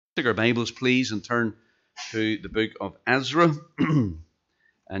Take our Bibles, please, and turn to the book of Ezra.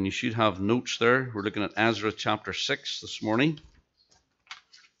 And you should have notes there. We're looking at Ezra chapter 6 this morning.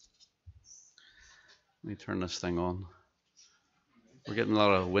 Let me turn this thing on. We're getting a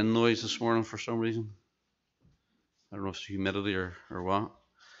lot of wind noise this morning for some reason. I don't know if it's humidity or what.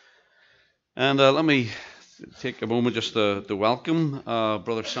 And let me take a moment just to welcome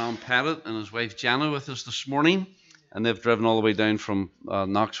Brother Sam Pettit and his wife Jana with us this morning. And they've driven all the way down from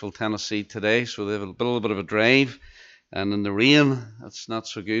Knoxville, Tennessee today, so they have a little bit of a drive. And in the rain, that's not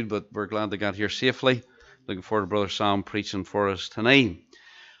so good, but we're glad they got here safely. Looking forward to Brother Sam preaching for us tonight.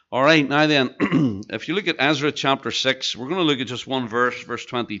 All right, now then, if you look at Ezra chapter 6, we're going to look at just one verse, verse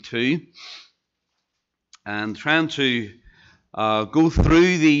 22, and trying to go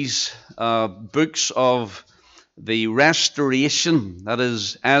through these books of the restoration, that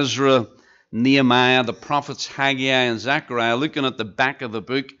is Ezra, Nehemiah, the prophets Haggai and Zechariah, looking at the back of the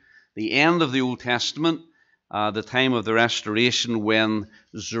book, the end of the Old Testament, the time of the restoration when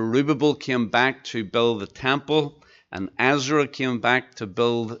Zerubbabel came back to build the temple, and Ezra came back to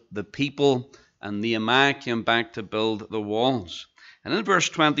build the people, and Nehemiah came back to build the walls. And in verse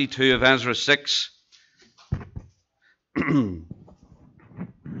 22 of Ezra 6,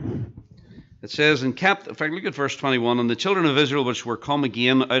 it says, in fact, look at verse 21, and the children of Israel which were come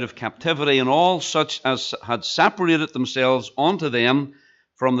again out of captivity, and all such as had separated themselves unto them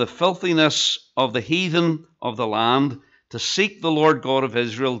from the filthiness of the heathen of the land, to seek the Lord God of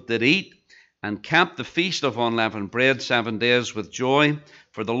Israel, did eat, and kept the feast of unleavened bread 7 days with joy,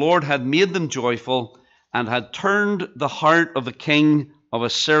 for the Lord had made them joyful, and had turned the heart of the king of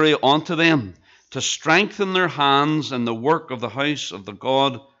Assyria unto them, to strengthen their hands in the work of the house of the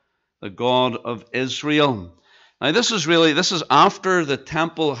God of Israel. Now this is after the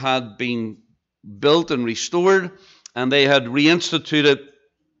temple had been built and restored, and they had reinstituted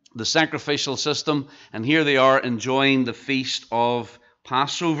the sacrificial system, and here they are enjoying the feast of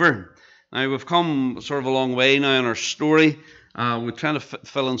Passover. Now we've come sort of a long way now in our story. We're trying to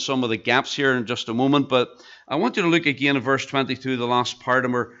fill in some of the gaps here in just a moment, but I want you to look again at verse 22, the last part,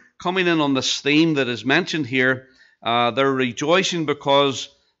 and we're coming in on this theme that is mentioned here. They're rejoicing because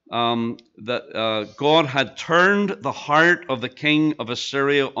that God had turned the heart of the king of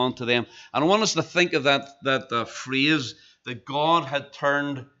Assyria unto them. And I want us to think of that phrase, that God had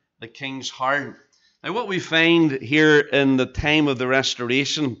turned the king's heart. Now what we find here in the time of the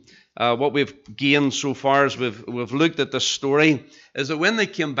restoration, what we've gained so far as we've looked at this story, is that when they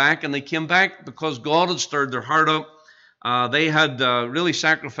came back, and they came back because God had stirred their heart up, they had really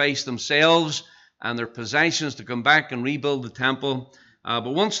sacrificed themselves and their possessions to come back and rebuild the temple.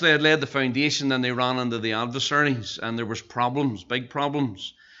 But once they had laid the foundation, then they ran into the adversaries, and there was problems, big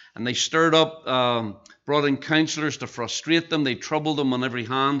problems. And they stirred up, brought in counselors to frustrate them. They troubled them on every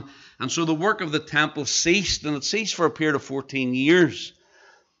hand. And so the work of the temple ceased, and it ceased for a period of 14 years.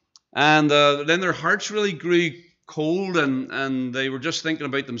 And then their hearts really grew cold, and they were just thinking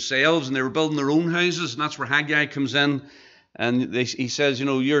about themselves, and they were building their own houses, and that's where Haggai comes in. And he says,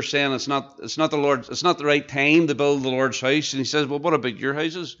 you're saying it's not the right time to build the Lord's house. And he says, well, what about your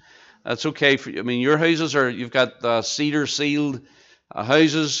houses? That's okay for you. I mean, your houses you've got cedar sealed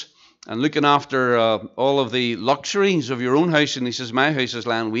houses, and looking after all of the luxuries of your own house. And he says, my house is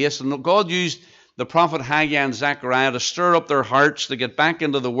lying waste. And God used the prophet Haggai and Zechariah to stir up their hearts to get back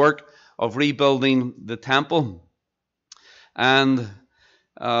into the work of rebuilding the temple. And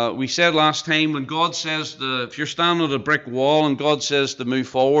we said last time, when God says if you're standing at a brick wall and God says to move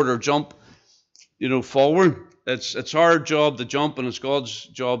forward or jump, forward, it's our job to jump, and it's God's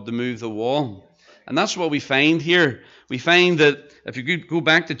job to move the wall. And that's what we find here. We find that if you could go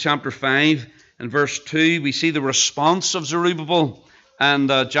back to chapter 5 and verse 2, we see the response of Zerubbabel and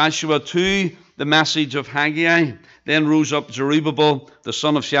Joshua to the message of Haggai. Then rose up Zerubbabel, the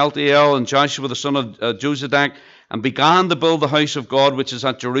son of Shealtiel, and Joshua, the son of Jozadak, and began to build the house of God, which is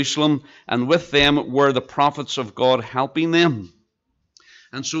at Jerusalem, and with them were the prophets of God helping them.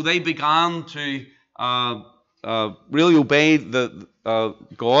 And so they began to really obey God.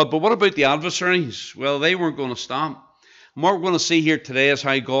 But what about the adversaries? Well, they weren't going to stop. And what we're going to see here today is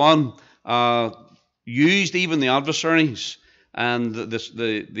how God used even the adversaries and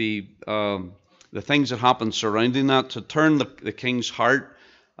the things that happened surrounding that to turn the king's heart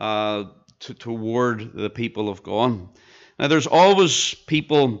toward the people of God. Now, there's always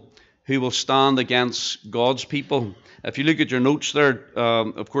people who will stand against God's people. If you look at your notes there,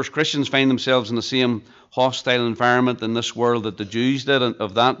 of course, Christians find themselves in the same hostile environment in this world that the Jews did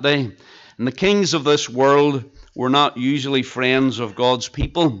of that day. And the kings of this world were not usually friends of God's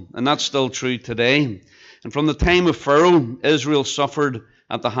people, and that's still true today. And from the time of Pharaoh, Israel suffered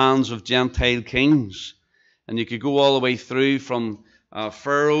at the hands of Gentile kings. And you could go all the way through from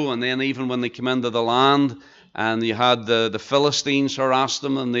Pharaoh, and then even when they came into the land, and you had the Philistines harass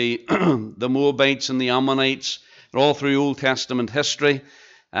them, and the the Moabites and the Ammonites, all through Old Testament history.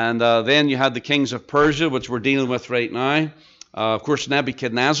 And then you had the kings of Persia, which we're dealing with right now. Of course,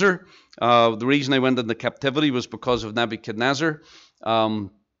 Nebuchadnezzar. The reason they went into captivity was because of Nebuchadnezzar,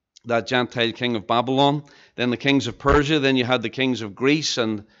 that Gentile king of Babylon. Then the kings of Persia. Then you had the kings of Greece,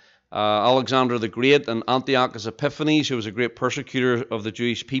 and Alexander the Great, and Antiochus Epiphanes, who was a great persecutor of the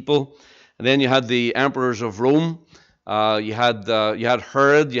Jewish people. And then you had the emperors of Rome. You had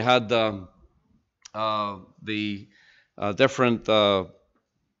Herod. You had the different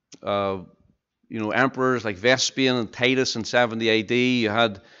emperors like Vespasian and Titus in 70 AD. You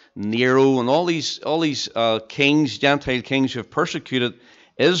had Nero and all these kings, Gentile kings, who have persecuted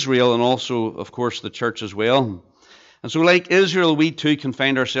Israel, and also, of course, the church as well. And so, like Israel, we too can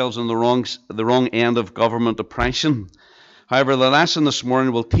find ourselves on the wrong end of government oppression. However, the lesson this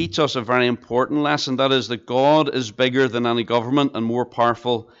morning will teach us a very important lesson. That is that God is bigger than any government and more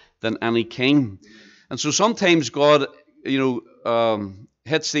powerful than any king. And so sometimes God,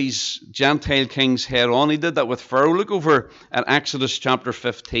 hits these Gentile kings head on. He did that with Pharaoh. Look over at Exodus chapter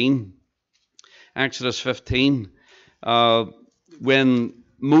 15. Exodus 15. When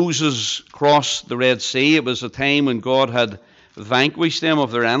Moses crossed the Red Sea, it was a time when God had vanquished them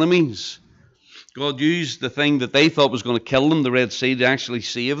of their enemies. God used the thing that they thought was going to kill them, the Red Sea, to actually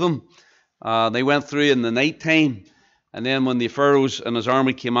save them. They went through in the night time, and then when the Pharaoh and his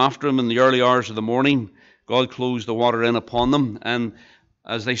army came after them in the early hours of the morning, God closed the water in upon them. And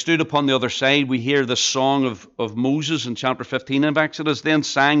as they stood upon the other side, we hear this song of Moses in chapter 15 of Exodus. Then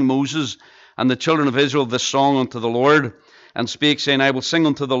sang Moses and the children of Israel this song unto the Lord, and spake, saying, I will sing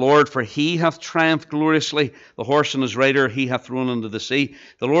unto the Lord, for he hath triumphed gloriously. The horse and his rider he hath thrown into the sea.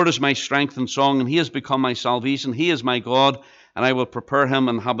 The Lord is my strength and song, and he has become my salvation. He is my God, and I will prepare him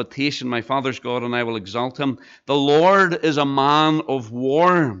an habitation, my father's God, and I will exalt him. The Lord is a man of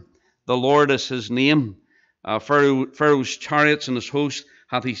war. The Lord is his name. Pharaoh's chariots and his host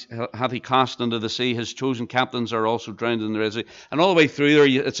hath he cast into the sea. His chosen captains are also drowned in the Red Sea. And all the way through there,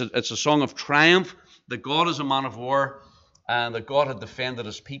 it's a song of triumph, that God is a man of war, and that God had defended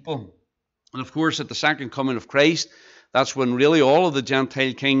his people. And of course, at the second coming of Christ, that's when really all of the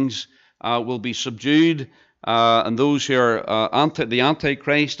Gentile kings will be subdued, and those who are the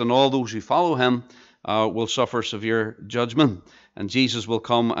Antichrist and all those who follow him will suffer severe judgment. And Jesus will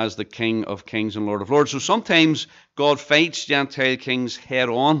come as the King of kings and Lord of lords. So sometimes God fights Gentile kings head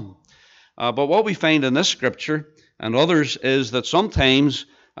on. But what we find in this scripture and others is that sometimes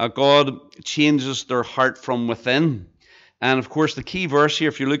God changes their heart from within. And of course, the key verse here,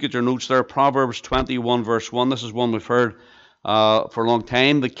 if you look at your notes there, Proverbs 21 verse 1, this is one we've heard for a long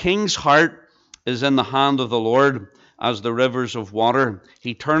time. The king's heart is in the hand of the Lord as the rivers of water.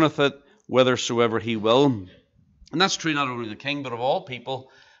 He turneth it whithersoever he will. And that's true not only of the king, but of all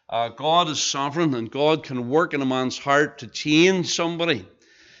people. God is sovereign, and God can work in a man's heart to change somebody.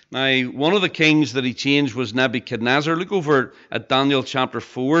 Now, one of the kings that he changed was Nebuchadnezzar. Look over at Daniel chapter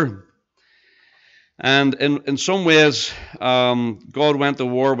 4. And in some ways, God went to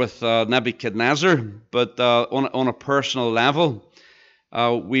war with Nebuchadnezzar, but on a personal level.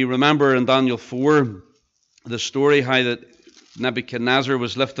 We remember in Daniel 4 the story how that Nebuchadnezzar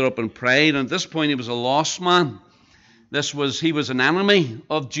was lifted up in pride, and at this point he was a lost man. He was an enemy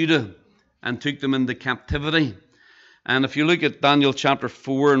of Judah and took them into captivity. And if you look at Daniel chapter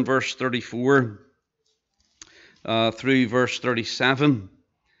 4 and verse 34 through verse 37,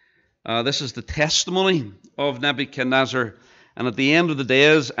 this is the testimony of Nebuchadnezzar. And at the end of the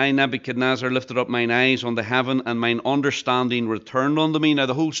days, I, Nebuchadnezzar, lifted up mine eyes unto heaven, and mine understanding returned unto me. Now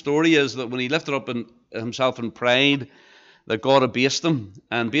the whole story is that when he lifted up himself in pride, that God abased him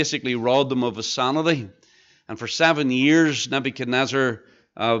and basically robbed him of his sanity. And for 7 years, Nebuchadnezzar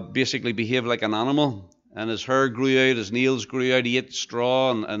basically behaved like an animal. And his hair grew out, his nails grew out, he ate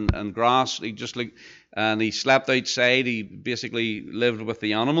straw and grass. And he slept outside. He basically lived with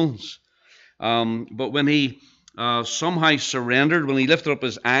the animals. But when he somehow surrendered, when he lifted up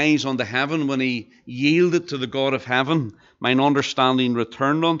his eyes unto heaven, when he yielded to the God of heaven, mine understanding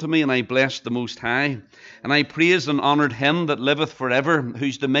returned unto me, and I blessed the Most High. And I praised and honoured him that liveth forever,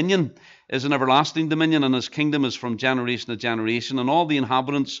 whose dominion is an everlasting dominion, and his kingdom is from generation to generation. And all the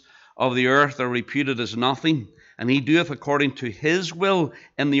inhabitants of the earth are reputed as nothing. And he doeth according to his will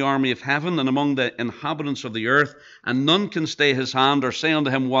in the army of heaven and among the inhabitants of the earth. And none can stay his hand or say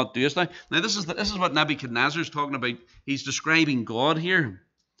unto him, what doest thou? Now this is what Nebuchadnezzar is talking about. He's describing God here.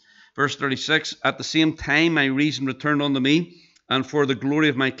 Verse 36, at the same time my reason returned unto me, and for the glory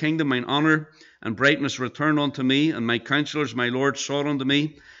of my kingdom, mine honour and brightness returned unto me, and my counsellors, my Lord, sought unto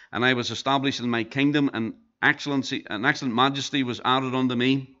me, and I was established in my kingdom, and excellency and excellent majesty was added unto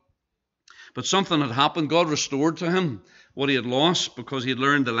me. But something had happened. God restored to him what he had lost because he had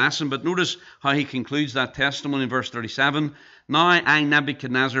learned the lesson. But notice how he concludes that testimony in verse 37. Now I,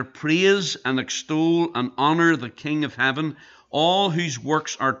 Nebuchadnezzar, praise and extol and honour the King of heaven, all whose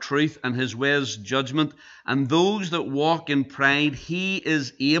works are truth and his ways judgment, and those that walk in pride he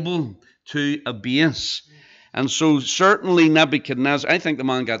is able to abase. And so certainly Nebuchadnezzar, I think the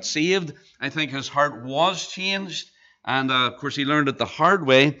man got saved. I think his heart was changed. And of course he learned it the hard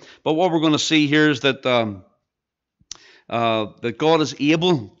way. But what we're going to see here is that that God is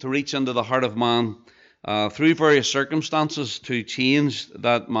able to reach into the heart of man through various circumstances to change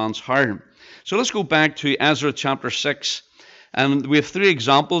that man's heart. So let's go back to Ezra chapter 6. And we have three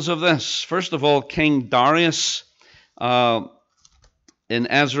examples of this. First of all, King Darius in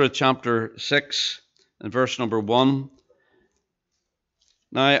Ezra chapter 6 and verse number 1.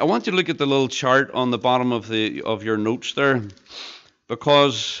 Now, I want you to look at the little chart on the bottom of your notes there,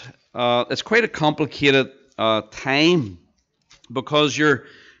 because it's quite a complicated time, because you're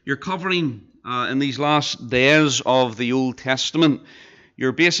covering in these last days of the Old Testament.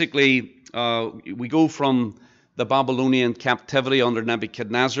 You're basically we go from the Babylonian captivity under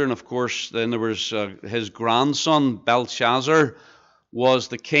Nebuchadnezzar, and of course then there was his grandson Belshazzar was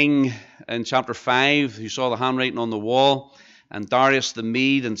the king in chapter 5 who saw the handwriting on the wall. And Darius the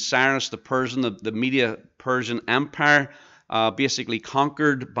Mede and Cyrus the Persian, the Media-Persian Empire, basically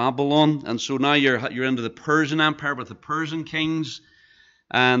conquered Babylon. And so now you're into the Persian Empire with the Persian kings.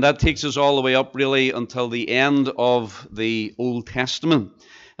 And that takes us all the way up really until the end of the Old Testament.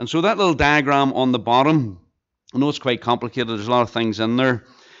 And so that little diagram on the bottom, I know it's quite complicated. There's a lot of things in there.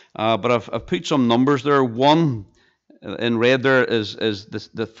 But I've put some numbers there. 1 in red there is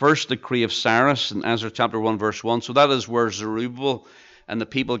the first decree of Cyrus in Ezra chapter 1 verse 1. So that is where Zerubbabel and the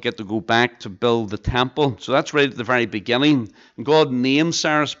people get to go back to build the temple. So that's right at the very beginning. And God named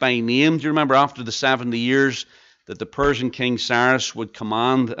Cyrus by name. Do you remember after the 70 years that the Persian king Cyrus would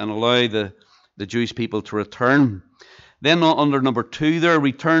command and allow the Jewish people to return? Then under number 2 there,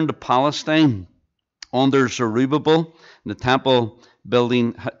 return to Palestine under Zerubbabel. And the temple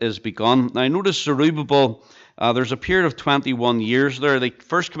building is begun. Now notice Zerubbabel, there's a period of 21 years there. They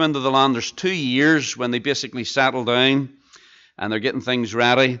first come into the land. There's 2 years when they basically settle down and they're getting things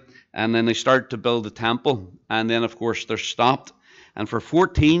ready. And then they start to build the temple. And then, of course, they're stopped. And for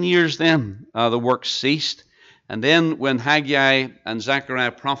 14 years then, the work ceased. And then when Haggai and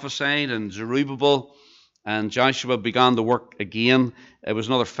Zechariah prophesied and Zerubbabel and Joshua began to work again, it was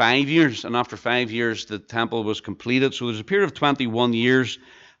another 5 years. And after 5 years, the temple was completed. So there's a period of 21 years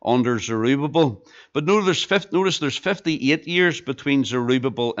under Zerubbabel. But notice there's 58 years between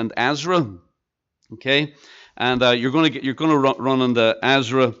Zerubbabel and Ezra. Okay, and you're going to run into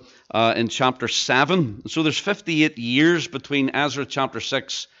Ezra in chapter 7. So there's 58 years between Ezra chapter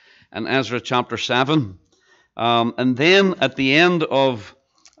 6 and Ezra chapter 7. And then at the end of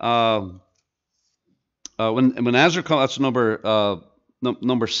when Ezra comes, that's number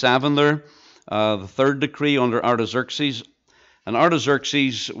 7 there, the third decree under Artaxerxes. And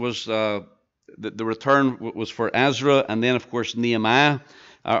Artaxerxes was, the return was for Ezra, and then, of course, Nehemiah.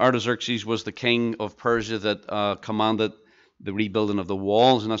 Artaxerxes was the king of Persia that commanded the rebuilding of the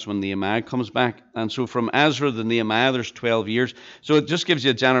walls, and that's when Nehemiah comes back. And so from Ezra to Nehemiah, there's 12 years. So it just gives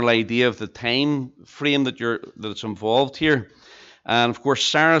you a general idea of the time frame that's involved here. And, of course,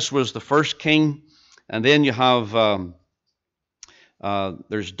 Cyrus was the first king, and then you have...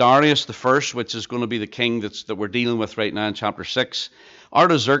 there's Darius the first, which is going to be the king that we're dealing with right now in chapter 6.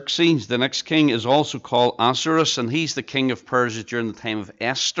 Artaxerxes, the next king, is also called Ahasuerus, and he's the king of Persia during the time of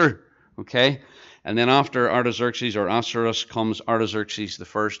Esther. Okay? And then after Artaxerxes or Ahasuerus comes Artaxerxes the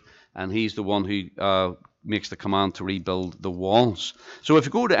first, and he's the one who makes the command to rebuild the walls. So if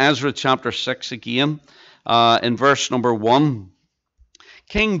you go to Ezra chapter 6 again, in verse number 1,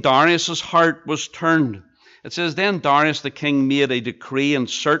 King Darius's heart was turned. It says, then Darius the king made a decree, and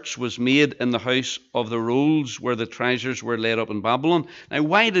search was made in the house of the rolls where the treasures were laid up in Babylon. Now,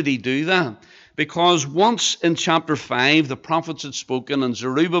 why did he do that? Because once in chapter 5, the prophets had spoken, and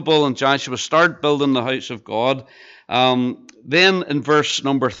Zerubbabel and Joshua started building the house of God. Then in verse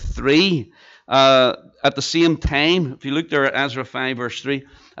number 3, at the same time, if you look there at Ezra 5, verse 3,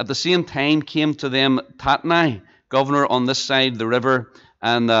 at the same time came to them Tatnai, governor on this side the river,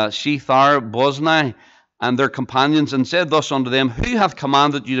 and Shethar-Boznai, and their companions, and said thus unto them, who hath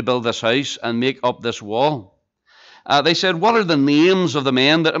commanded you to build this house and make up this wall? They said, what are the names of the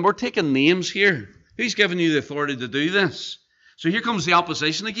men and we're taking names here. Who's given you the authority to do this? So here comes the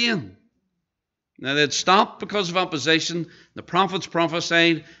opposition again. Now they'd stopped because of opposition. The prophets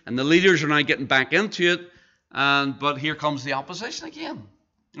prophesied, and the leaders are now getting back into it. But here comes the opposition again.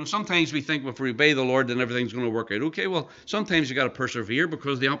 Sometimes we think if we obey the Lord, then everything's going to work out okay. Well, sometimes you got to persevere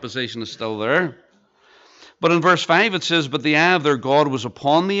because the opposition is still there. But in verse 5 it says, "But the eye of their God was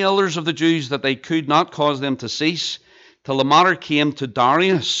upon the elders of the Jews, that they could not cause them to cease, till the matter came to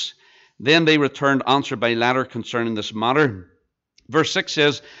Darius. Then they returned answer by letter concerning this matter." Verse 6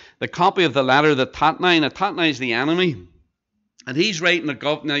 says, "The copy of the letter that Tatnai," now Tatnai is the enemy, and he's writing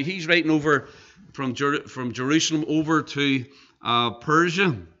over from Jerusalem over to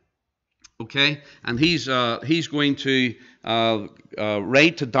Persia, okay, and he's going to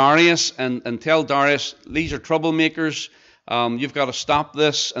write to Darius and tell Darius, these are troublemakers, you've got to stop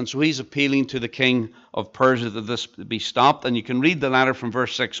this. And so he's appealing to the king of Persia that this be stopped. And you can read the letter from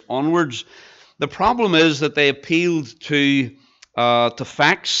verse 6 onwards. The problem is that they appealed to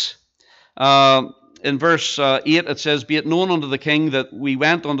facts. In verse 8 it says, "Be it known unto the king that we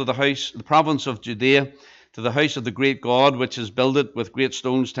went unto the province of Judea, to the house of the great God, which is builded with great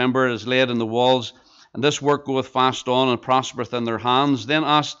stones, timber is laid in the walls, and this work goeth fast on, and prospereth in their hands. Then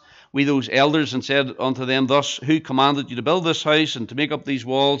asked we those elders, and said unto them thus, Who commanded you to build this house, and to make up these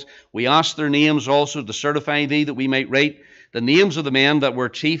walls? We asked their names also, to certify thee, that we might write the names of the men that were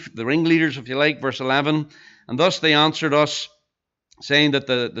chief, the ringleaders, if you like." Verse 11, "And thus they answered us, saying that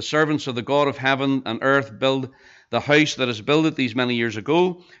the servants of the God of heaven and earth build the house that is builded these many years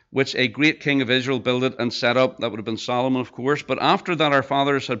ago, which a great king of Israel builded and set up." That would have been Solomon, of course. "But after that our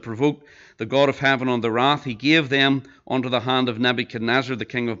fathers had provoked the God of heaven unto wrath, he gave them unto the hand of Nebuchadnezzar, the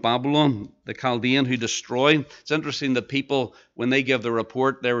king of Babylon, the Chaldean, who destroyed." It's interesting that people, when they give the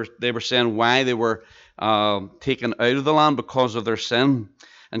report, they were saying why they were taken out of the land because of their sin,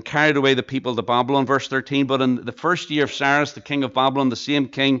 "and carried away the people to Babylon." Verse 13, "But in the first year of Cyrus, the king of Babylon, the same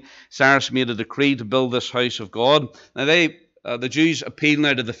king Cyrus made a decree to build this house of God." Now the Jews appealed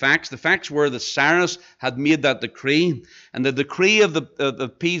now to the facts. The facts were that Cyrus had made that decree, and the decree of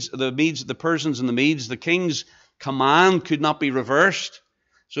the Medes, the Persians and the Medes, the king's command could not be reversed.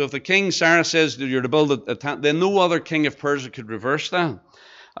 So if the king Cyrus says that you're to build then no other king of Persia could reverse that.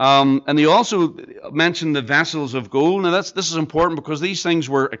 And he also mentioned the vessels of gold. Now this is important because these things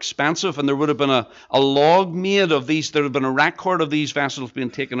were expensive, and there would have been a log made of these. There would have been a record of these vessels being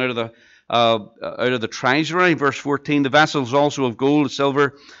taken out of the treasury. Verse 14, "The vessels also of gold and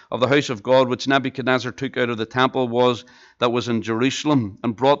silver of the house of God, which Nebuchadnezzar took out of the temple that was in Jerusalem,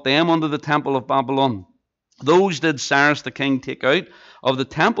 and brought them unto the temple of Babylon. Those did Cyrus the king take out of the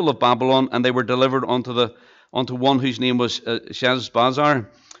temple of Babylon, and they were delivered unto one whose name was Sheshbazzar,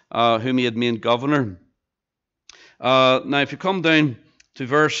 whom he had made governor." Now if you come down to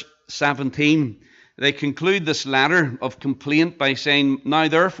verse 17, they conclude this letter of complaint by saying, "Now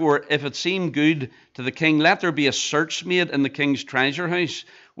therefore, if it seem good to the king, let there be a search made in the king's treasure house,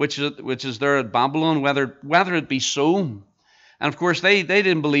 which is there at Babylon, whether it be so." And of course they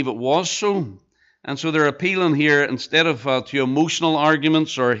didn't believe it was so. And so they're appealing here, instead of to emotional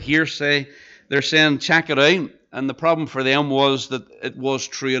arguments or hearsay, they're saying, check it out. And the problem for them was that it was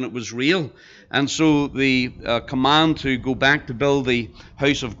true and it was real. And so the command to go back to build the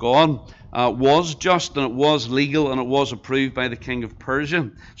house of God was just, and it was legal, and it was approved by the king of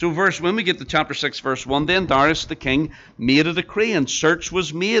Persia. So when we get to chapter 6, verse 1, "Then Darius the king made a decree, and search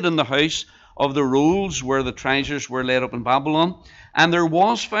was made in the house of the rolls where the treasures were laid up in Babylon. And there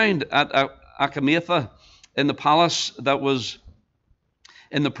was found at Achamatha in the palace that was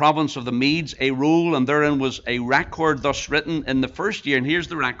in the province of the Medes a roll, and therein was a record thus written in the first year." And here's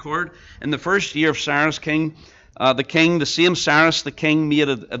the record. "In the first year of Cyrus the same Cyrus the king made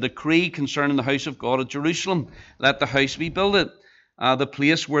a decree concerning the house of God at Jerusalem. Let the house be builded, the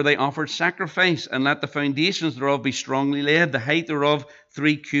place where they offered sacrifice, and let the foundations thereof be strongly laid, the height thereof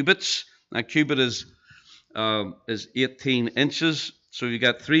 3 cubits. Now, cubit is 18 inches. So you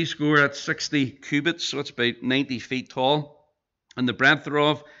got 3 score, that's 60 cubits, so it's about 90 feet tall. And the breadth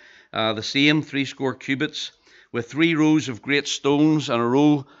thereof, the same, 3 score cubits, with 3 rows of great stones, and a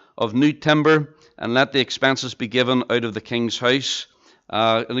row of new timber, and let the expenses be given out of the king's house."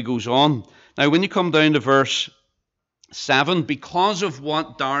 And it goes on. Now, when you come down to verse 7, because of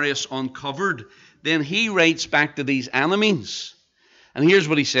what Darius uncovered, then he writes back to these enemies. And here's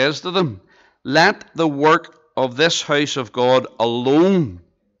what he says to them: "Let the work of this house of God alone."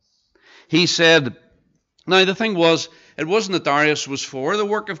 He said, now the thing was, it wasn't that Darius was for the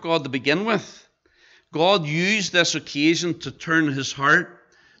work of God to begin with. God used this occasion to turn his heart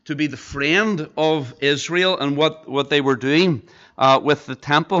to be the friend of Israel and what they were doing with the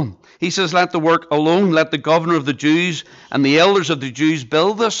temple. He says, let the work alone, let the governor of the Jews and the elders of the Jews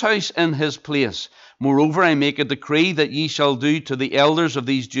build this house in his place. Moreover, I make a decree that ye shall do to the elders of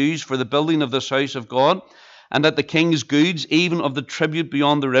these Jews for the building of this house of God, and that the king's goods, even of the tribute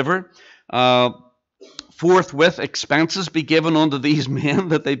beyond the river, forthwith expenses be given unto these men,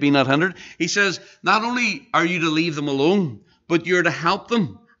 that they be not hindered. He says, not only are you to leave them alone, but you're to help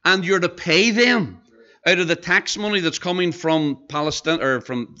them, and you're to pay them out of the tax money that's coming from Palestine, or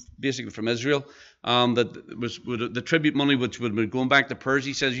basically from Israel. That was the tribute money, which would be going back to Persia.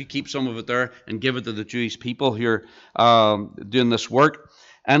 He says, you keep some of it there and give it to the Jewish people who are doing this work.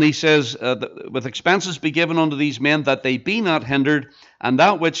 And he says, with expenses be given unto these men, that they be not hindered, and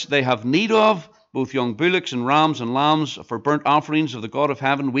that which they have need of, both young bullocks and rams and lambs, for burnt offerings of the God of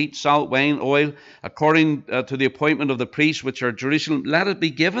heaven, wheat, salt, wine, oil, according to the appointment of the priests which are at Jerusalem, let it be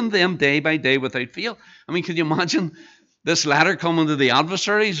given them day by day without fail. I mean, can you imagine this letter coming to the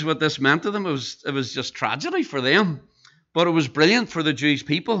adversaries, what this meant to them? It was just tragedy for them. But it was brilliant for the Jewish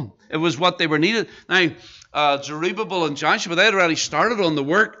people. It was what they were needed. Now, Zerubbabel and Joshua, they had already started on the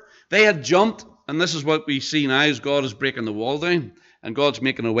work. They had jumped, and this is what we see now as God is breaking the wall down, and God's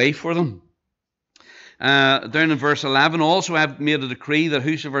making a way for them. Down in verse 11, also I have made a decree that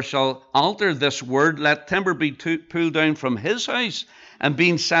whosoever shall alter this word, let timber be pulled down from his house, and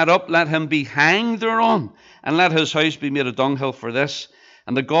being set up, let him be hanged thereon, and let his house be made a dunghill for this.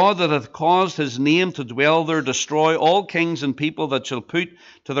 And the God that hath caused his name to dwell there, destroy all kings and people that shall put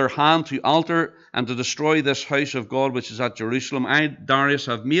to their hand to alter and to destroy this house of God which is at Jerusalem. I, Darius,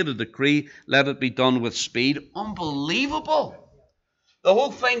 have made a decree, let it be done with speed. Unbelievable. The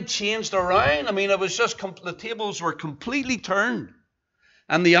whole thing changed around. I mean, it was just, the tables were completely turned.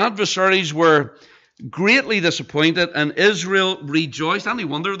 And the adversaries were greatly disappointed, and Israel rejoiced. Any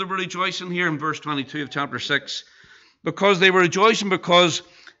wonder they were rejoicing here in verse 22 of chapter 6. Because they were rejoicing because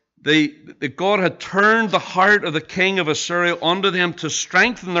God had turned the heart of the king of Assyria unto them to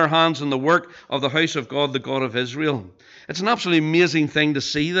strengthen their hands in the work of the house of God, the God of Israel. It's an absolutely amazing thing to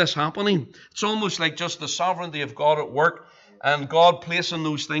see this happening. It's almost like just the sovereignty of God at work, and God placing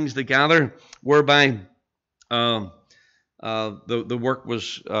those things together, whereby the work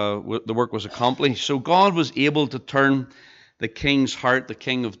was accomplished. So God was able to turn the king's heart,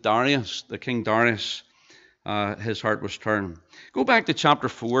 King Darius, his heart was turned. Go back to chapter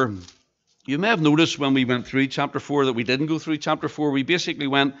 4. You may have noticed when we went through chapter 4 that we didn't go through chapter 4. We basically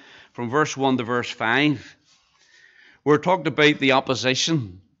went from verse 1 to verse 5. We talked about the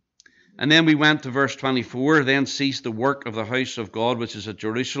opposition. And then we went to verse 24. Then ceased the work of the house of God which is at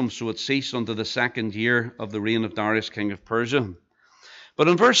Jerusalem. So it ceased unto the 2nd year of the reign of Darius, king of Persia. But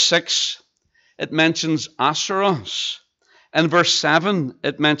in verse 6, it mentions Ahasuerus. In verse 7,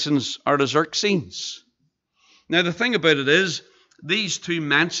 it mentions Artaxerxes. Now, the thing about it is, these two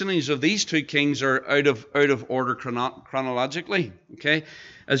mentionings of these two kings are out of order chronologically. Okay,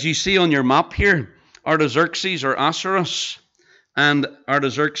 as you see on your map here, Artaxerxes or Ahasuerus and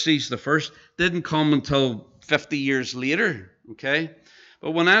Artaxerxes the first didn't come until 50 years later. Okay,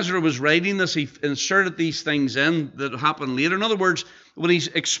 but when Ezra was writing this, he inserted these things in that happened later. In other words, when he's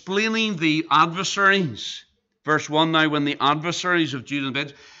explaining the adversaries, verse 1 now, when the adversaries of Judah and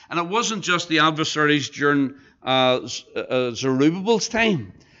Benjamin, and it wasn't just the adversaries during Zerubbabel's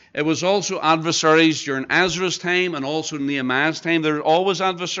time. It was also adversaries during Ezra's time and also Nehemiah's time. There are always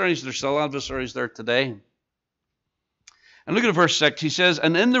adversaries. There's still adversaries there today. And look at verse 6. He says,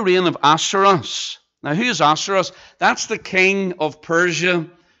 and in the reign of Ahasuerus. Now, who is Ahasuerus? That's the king of Persia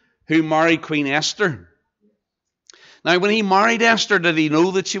who married Queen Esther. Now, when he married Esther, did he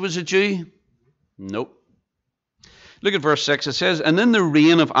know that she was a Jew? Nope. Look at verse 6. It says, and in the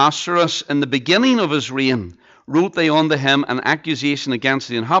reign of Ahasuerus, in the beginning of his reign, wrote they unto him an accusation against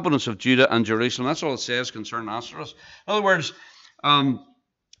the inhabitants of Judah and Jerusalem. That's all it says concerning Ahasuerus. In other words,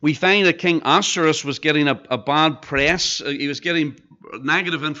 we find that King Ahasuerus was getting a bad press. He was getting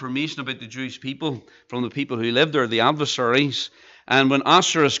negative information about the Jewish people from the people who lived there, the adversaries. And when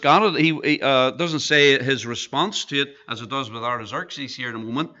Ahasuerus got it, he doesn't say his response to it, as it does with Artaxerxes here in a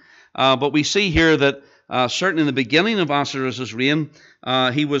moment. But we see here that certainly in the beginning of Ahasuerus' reign,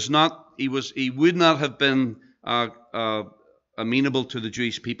 he would not have been amenable to the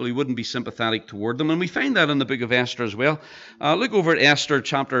Jewish people. He wouldn't be sympathetic toward them. And we find that in the book of Esther as well. Look over at Esther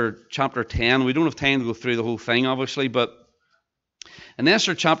chapter 10. We don't have time to go through the whole thing, obviously, but in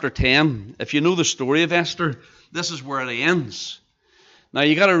Esther chapter 10, if you know the story of Esther, this is where it ends. Now,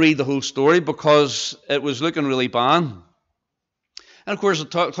 you got to read the whole story because it was looking really bad. And of course,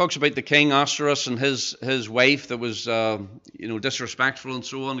 it talks about the king Ahasuerus and his wife that was disrespectful and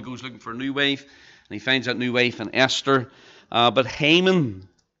so on. He goes looking for a new wife, and he finds that new wife in Esther. But Haman,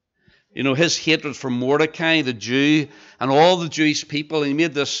 his hatred for Mordecai, the Jew, and all the Jewish people, he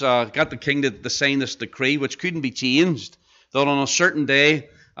made this, got the king to sign this decree, which couldn't be changed, that on a certain day,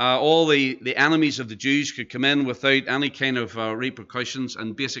 all the enemies of the Jews could come in without any kind of repercussions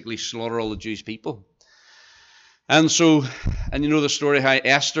and basically slaughter all the Jewish people. And so, and you know the story how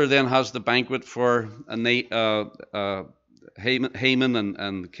Esther then has the banquet for Haman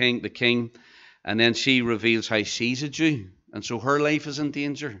and the king, and then she reveals how she's a Jew, and so her life is in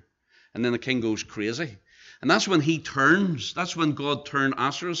danger. And then the king goes crazy. And that's when that's when God turned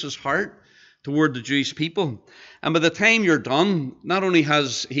Ahasuerus' heart toward the Jewish people. And by the time you're done, not only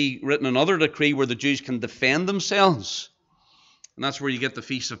has he written another decree where the Jews can defend themselves, and that's where you get the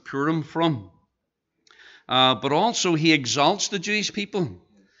Feast of Purim from, but also he exalts the Jewish people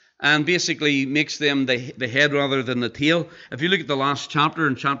and basically makes them the head rather than the tail. If you look at the last chapter,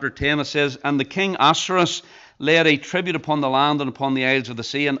 in chapter 10, it says, "And the king Ahasuerus laid a tribute upon the land and upon the isles of the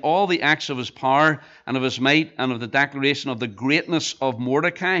sea, and all the acts of his power and of his might and of the declaration of the greatness of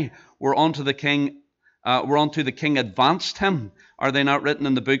Mordecai whereunto the king advanced him. Are they not written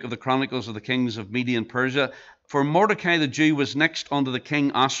in the book of the Chronicles of the kings of Media and Persia? For Mordecai the Jew was next unto the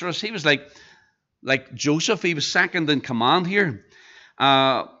king Ahasuerus." He was like Joseph, he was second in command here.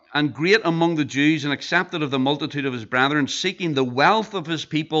 "And great among the Jews, and accepted of the multitude of his brethren, seeking the wealth of his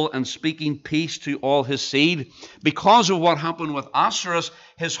people, and speaking peace to all his seed." Because of what happened with Ahasuerus,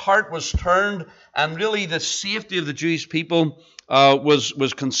 his heart was turned, and really the safety of the Jewish people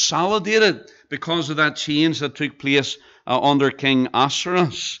was consolidated because of that change that took place under King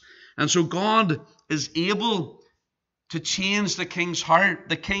Ahasuerus. And so God is able to change the king's heart.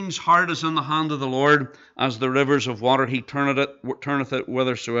 The king's heart is in the hand of the Lord as the rivers of water. He turneth it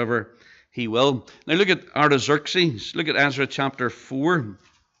whithersoever he will. Now look at Artaxerxes. Look at Ezra chapter 4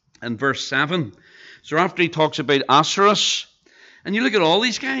 and verse 7. So after he talks about Ahasuerus, and you look at all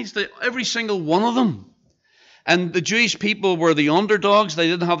these guys, every single one of them. And the Jewish people were the underdogs. They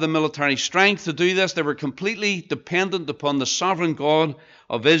didn't have the military strength to do this. They were completely dependent upon the sovereign God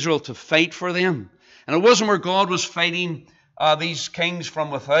of Israel to fight for them. And it wasn't where God was fighting these kings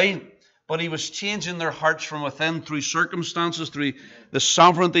from without, but he was changing their hearts from within through circumstances, through the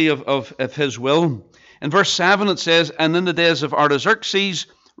sovereignty of his will. In verse 7 it says, "And in the days of Artaxerxes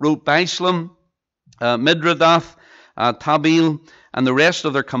wrote Bislam, Midradath, Tabeel, and the rest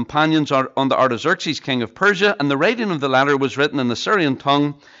of their companions unto Artaxerxes king of Persia, and the writing of the letter was written in the Syrian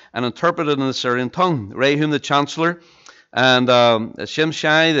tongue and interpreted in the Syrian tongue. Rahum the chancellor and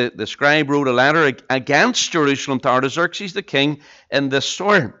Shimshai the scribe wrote a letter against Jerusalem to Artaxerxes the king in this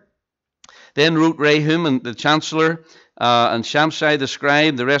sort. Then wrote Rahum and the chancellor and Shimshai the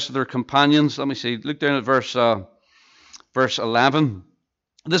scribe, the rest of their companions." Let me see, look down at verse 11.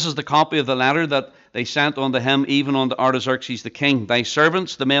 "This is the copy of the letter that they sent unto him, even unto Artaxerxes the king. Thy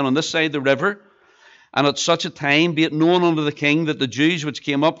servants, the men on this side the river, and at such a time be it known unto the king that the Jews which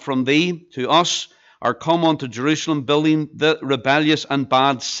came up from thee to us are come unto Jerusalem, building the rebellious and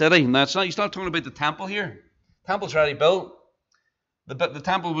bad city." Now, he's not talking about the temple here. The temple's already built. The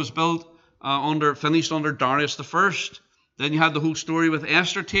temple was built finished under Darius the First. Then you had the whole story with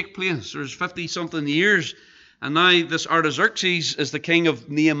Esther take place. There's 50-something years. And now this Artaxerxes is the king of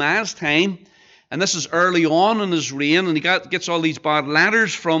Nehemiah's time. And this is early on in his reign. And he gets all these bad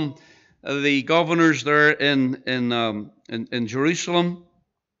letters from the governors there in Jerusalem.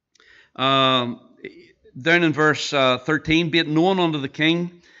 Down in verse 13, "Be it known unto the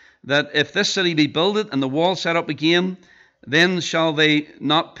king that if this city be builded and the wall set up again, then shall they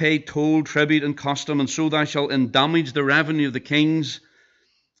not pay toll, tribute, and custom, and so thou shalt endamage the revenue of the kings."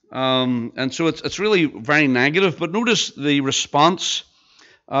 And so it's really very negative. But notice the response.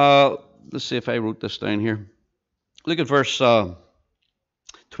 Let's see if I wrote this down here. Look at verse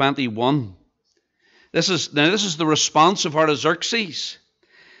 21. This is the response of Artaxerxes.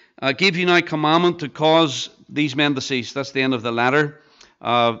 "Give you now commandment to cause these men to cease." That's the end of the letter.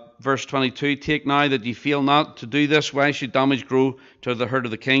 Verse 22, "Take now that ye fail not to do this. Why should damage grow to the hurt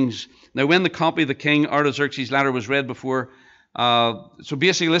of the kings?" Now when the copy of the king Artaxerxes' letter was read before, so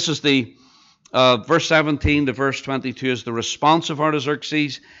basically this is the verse 17 to verse 22 is the response of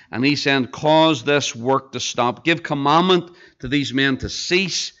Artaxerxes, and he's saying, "Cause this work to stop. Give commandment to these men to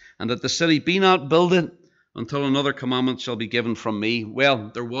cease, and that the city be not builded until another commandment shall be given from me."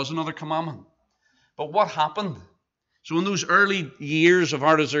 Well, there was another commandment. But what happened? So in those early years of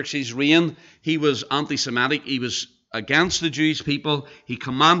Artaxerxes' reign, he was anti-Semitic. He was against the Jewish people. He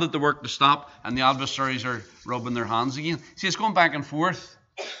commanded the work to stop, and the adversaries are rubbing their hands again. See, it's going back and forth.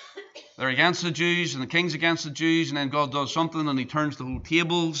 They're against the Jews, and the king's against the Jews, and then God does something, and he turns the whole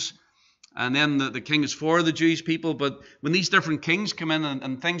tables, and then the king is for the Jewish people. But when these different kings come in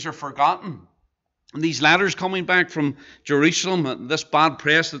and things are forgotten, and these letters coming back from Jerusalem, this bad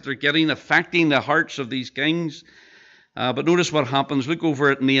press that they're getting, affecting the hearts of these kings. But notice what happens. Look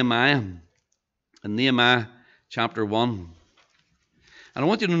over at Nehemiah, in Nehemiah chapter 1. And I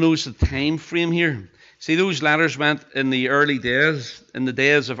want you to notice the time frame here. See, those letters went in the early days, in the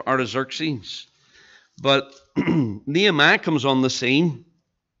days of Artaxerxes. But Nehemiah comes on the scene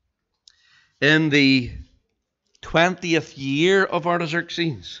in the 20th year of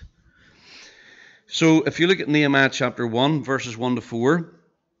Artaxerxes. So if you look at Nehemiah chapter 1, verses 1 to 4,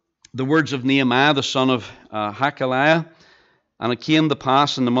 the words of Nehemiah, the son of Hakaliah, and it came to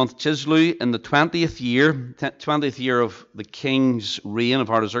pass in the month Chislev, in the 20th year of the king's reign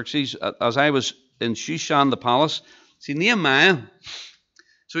of Artaxerxes, as I was in Shushan the palace. See, Nehemiah,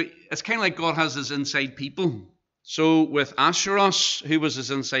 so it's kind of like God has his inside people. So with Ahasuerus, who was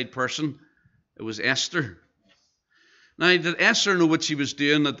his inside person, it was Esther. Now, did Esther know what she was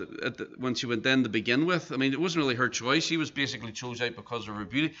doing when she went in to begin with? I mean, it wasn't really her choice. She was basically chose out because of her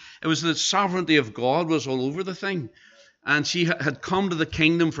beauty. It was the sovereignty of God was all over the thing. And she had come to the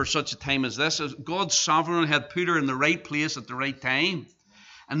kingdom for such a time as this. God's sovereignty had put her in the right place at the right time.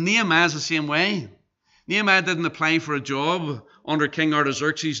 And Nehemiah's the same way. Nehemiah didn't apply for a job under King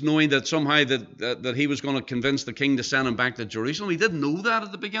Artaxerxes knowing that somehow that he was going to convince the king to send him back to Jerusalem. He didn't know that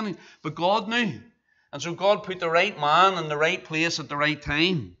at the beginning, but God knew. And so God put the right man in the right place at the right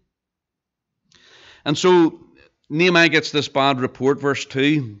time. And so Nehemiah gets this bad report, verse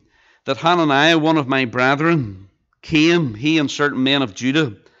 2, that Hananiah, one of my brethren, came, he and certain men of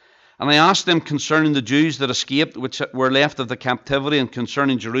Judah, and I asked them concerning the Jews that escaped, which were left of the captivity, and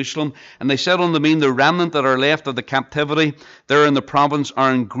concerning Jerusalem. And they said unto me, the remnant that are left of the captivity there in the province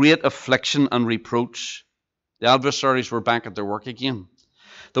are in great affliction and reproach. The adversaries were back at their work again.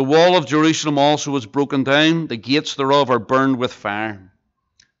 The wall of Jerusalem also was broken down. The gates thereof are burned with fire.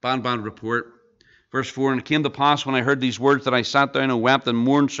 Bad report. Verse 4, and it came to pass when I heard these words that I sat down and wept and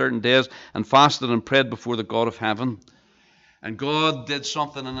mourned certain days and fasted and prayed before the God of heaven. And God did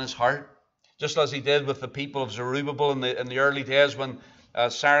something in his heart, just as he did with the people of Zerubbabel in the early days when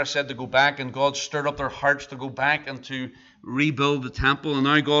Sarah said to go back, and God stirred up their hearts to go back and to rebuild the temple. And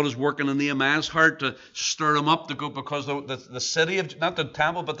now God is working in Nehemiah's heart to stir him up to go, because the city of, not the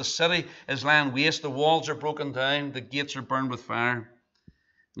temple, but the city is lying waste. The walls are broken down. The gates are burned with fire.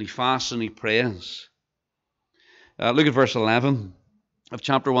 And he fasts and he prays. Look at verse 11 of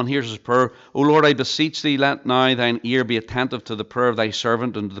chapter 1. Here's his prayer. O Lord, I beseech thee, let now thine ear be attentive to the prayer of thy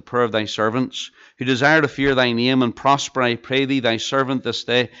servant and to the prayer of thy servants, who desire to fear thy name, and prosper, I pray thee, thy servant this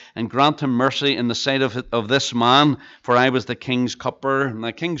day, and grant him mercy in the sight of this man, for I was the king's cupbearer. And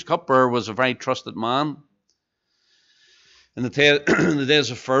the king's cupbearer was a very trusted man. In the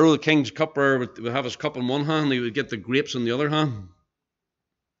days of Pharaoh, the king's cupbearer would have his cup in one hand, and he would get the grapes in the other hand.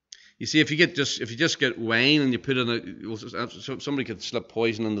 You see, if you just get wine and you put in somebody could slip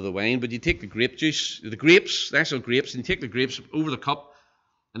poison into the wine, but you take the grape juice, the actual grapes, and you take the grapes over the cup,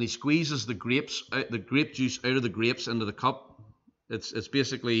 and he squeezes the grape juice out of the grapes into the cup. It's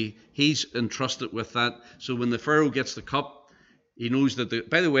basically, he's entrusted with that. So when the Pharaoh gets the cup, he knows that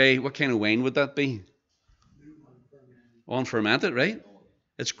by the way, what kind of wine would that be? Unfermented, right?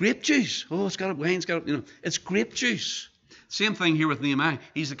 It's grape juice. Oh, it's grape juice. Same thing here with Nehemiah.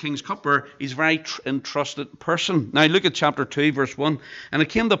 He's the king's cupbearer. He's a very entrusted person. Now look at chapter 2, verse 1. And it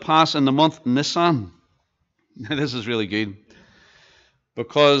came to pass in the month Nisan. Now this is really good.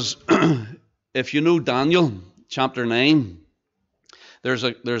 Because if you know Daniel, chapter 9, there's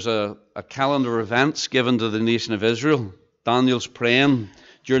a calendar of events given to the nation of Israel. Daniel's praying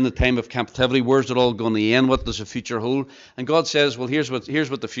during the time of captivity. Where's it all going to end? What does the future hold? And God says, well, here's what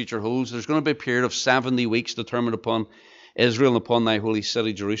the future holds. There's going to be a period of 70 weeks determined upon Israel and upon thy holy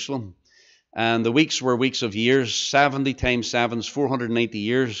city Jerusalem. And the weeks were weeks of years. 70 times 7 is 490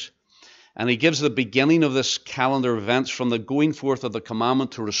 years. And he gives the beginning of this calendar of events from the going forth of the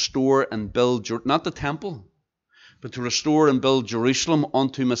commandment to restore and build, not the temple, but to restore and build Jerusalem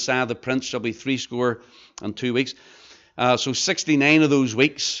unto Messiah the Prince shall be 62 weeks. So 69 of those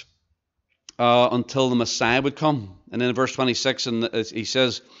weeks until the Messiah would come. And then in verse 26, he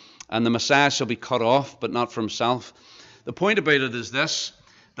says, and the Messiah shall be cut off, but not for himself. The point about it is this,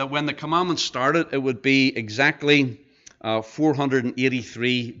 that when the commandment started, it would be exactly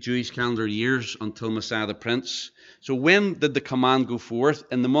 483 Jewish calendar years until Messiah the Prince. So when did the command go forth?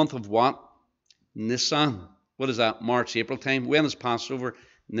 In the month of what? Nisan. What is that? March, April time. When is Passover?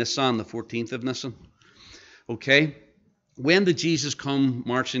 Nisan, the 14th of Nisan. Okay. When did Jesus come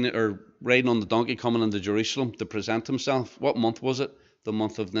marching or riding on the donkey coming into Jerusalem to present himself? What month was it? The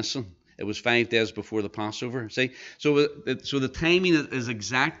month of Nisan. It was 5 days before the Passover. See? So the timing is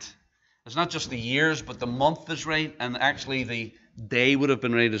exact. It's not just the years, but the month is right, and actually the day would have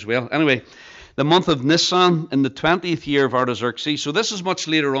been right as well. Anyway, the month of Nisan in the 20th year of Artaxerxes. So this is much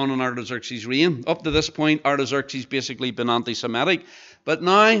later on in Artaxerxes' reign. Up to this point, Artaxerxes basically been anti-Semitic. But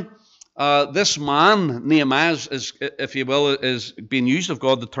now, this man, Nehemiah, is, if you will, is being used of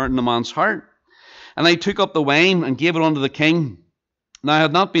God to turn the man's heart. And I took up the wine and gave it unto the king. Now I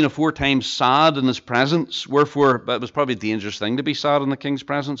had not been aforetime sad in his presence, wherefore, but it was probably a dangerous thing to be sad in the king's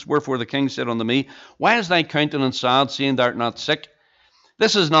presence. Wherefore the king said unto me, Why is thy countenance sad, seeing thou art not sick?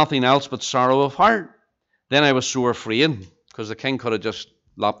 This is nothing else but sorrow of heart. Then I was sore afraid, because the king could have just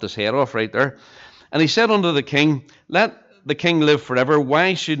lopped his head off right there. And he said unto the king, Let the king live forever.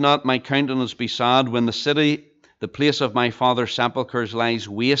 Why should not my countenance be sad, when the city, the place of my father's sepulchres, lies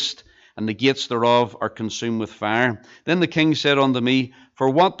waste, and the gates thereof are consumed with fire? Then the king said unto me, For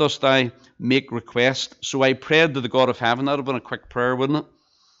what dost thou make request? So I prayed to the God of heaven. That would have been a quick prayer, wouldn't it?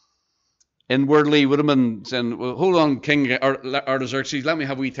 Inwardly would have been saying, well, hold on, King Artaxerxes, let me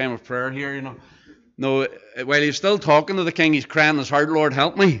have a wee time of prayer here, you know. No, while he's still talking to the king, he's crying in his heart, Lord,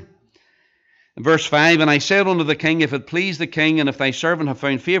 help me. In verse 5, And I said unto the king, If it please the king, and if thy servant have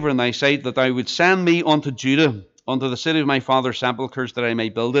found favour in thy sight, that thou would send me unto Judah, unto the city of my father's sepulchres, that I may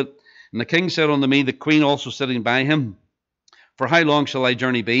build it. And the king said unto me, the queen also sitting by him, For how long shall thy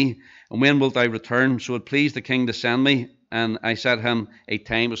journey be? And when wilt thou return? So it pleased the king to send me. And I set him a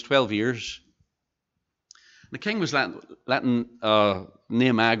time, it was 12 years. The king was letting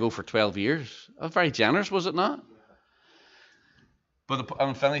Nehemiah go for 12 years. Very generous, was it not? But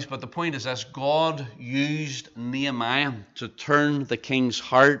I'm finished. But the point is this: God used Nehemiah to turn the king's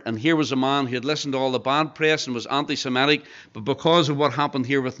heart. And here was a man who had listened to all the bad press and was anti-Semitic. But because of what happened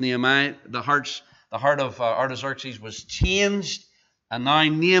here with Nehemiah, the heart of Artaxerxes was changed. And now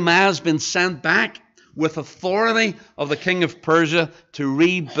Nehemiah's been sent back with authority of the king of Persia to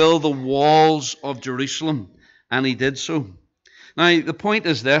rebuild the walls of Jerusalem. And he did so. Now, the point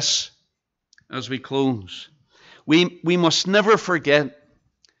is this, as we close. We must never forget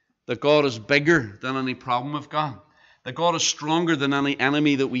that God is bigger than any problem we've got. That God is stronger than any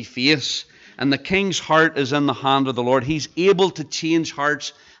enemy that we face. And the king's heart is in the hand of the Lord. He's able to change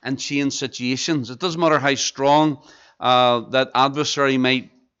hearts and change situations. It doesn't matter how strong that adversary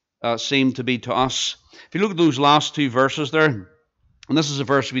might seem to be to us. If you look at those last two verses there, and this is a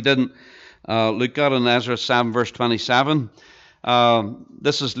verse we didn't look at in Ezra 7, verse 27.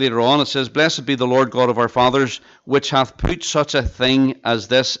 This is later on. It says, Blessed be the Lord God of our fathers, which hath put such a thing as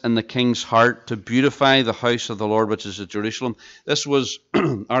this in the king's heart, to beautify the house of the Lord which is at Jerusalem. This was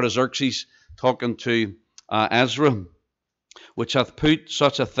Artaxerxes talking to Ezra, which hath put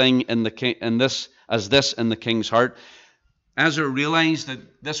such a thing in this in the king's heart. Ezra realized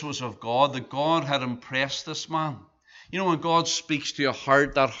that this was of God, that God had impressed this man. You know, when God speaks to your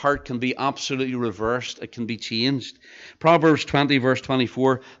heart, that heart can be absolutely reversed. It can be changed. Proverbs 20, verse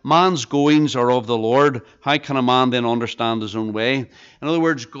 24, Man's goings are of the Lord. How can a man then understand his own way? In other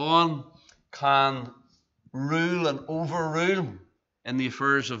words, God can rule and overrule in the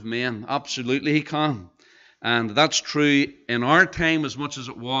affairs of men. Absolutely he can. And that's true in our time as much as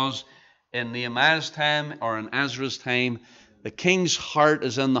it was in Nehemiah's time or in Ezra's time. The king's heart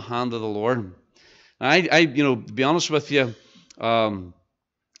is in the hand of the Lord. I to be honest with you,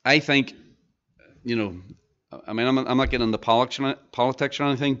 I think, I'm not getting into politics or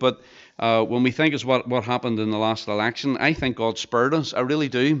anything, but when we think of what happened in the last election, I think God spared us. I really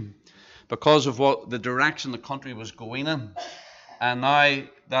do, because of the direction the country was going in, and now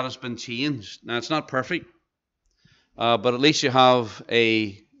that has been changed. Now it's not perfect, but at least you have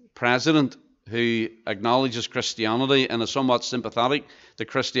a president who acknowledges Christianity and is somewhat sympathetic to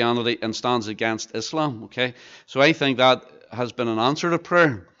Christianity and stands against Islam. Okay, so I think that has been an answer to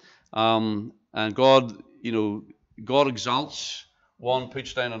prayer, and God, God exalts one,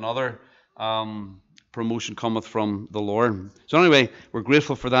 puts down another. Promotion cometh from the Lord. So anyway, we're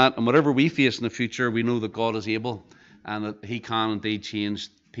grateful for that, and whatever we face in the future, we know that God is able, and that He can indeed change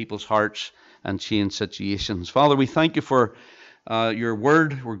people's hearts and change situations. Father, we thank you for your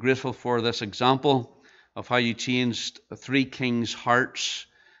word. We're grateful for this example of how you changed three kings' hearts.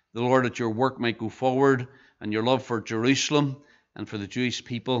 The Lord, that your work might go forward, and your love for Jerusalem and for the Jewish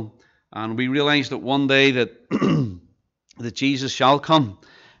people. And we realize that one day that that Jesus shall come,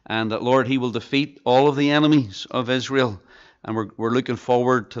 and that, Lord, He will defeat all of the enemies of Israel. And we're looking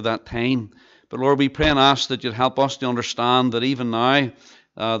forward to that time. But Lord, we pray and ask that you'd help us to understand that even now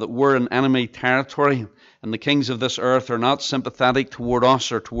that we're in enemy territory, and the kings of this earth are not sympathetic toward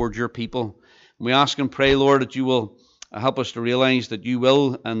us or toward your people. We ask and pray, Lord, that you will help us to realize that you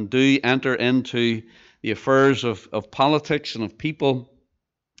will and do enter into the affairs of politics and of people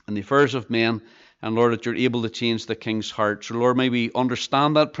and the affairs of men, and Lord, that you're able to change the king's heart. So Lord, may we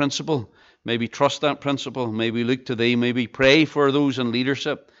understand that principle, may we trust that principle, may we look to thee, may we pray for those in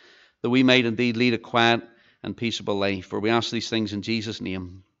leadership, that we might indeed lead a quiet and peaceable life. For we ask these things in Jesus'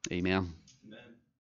 name. Amen.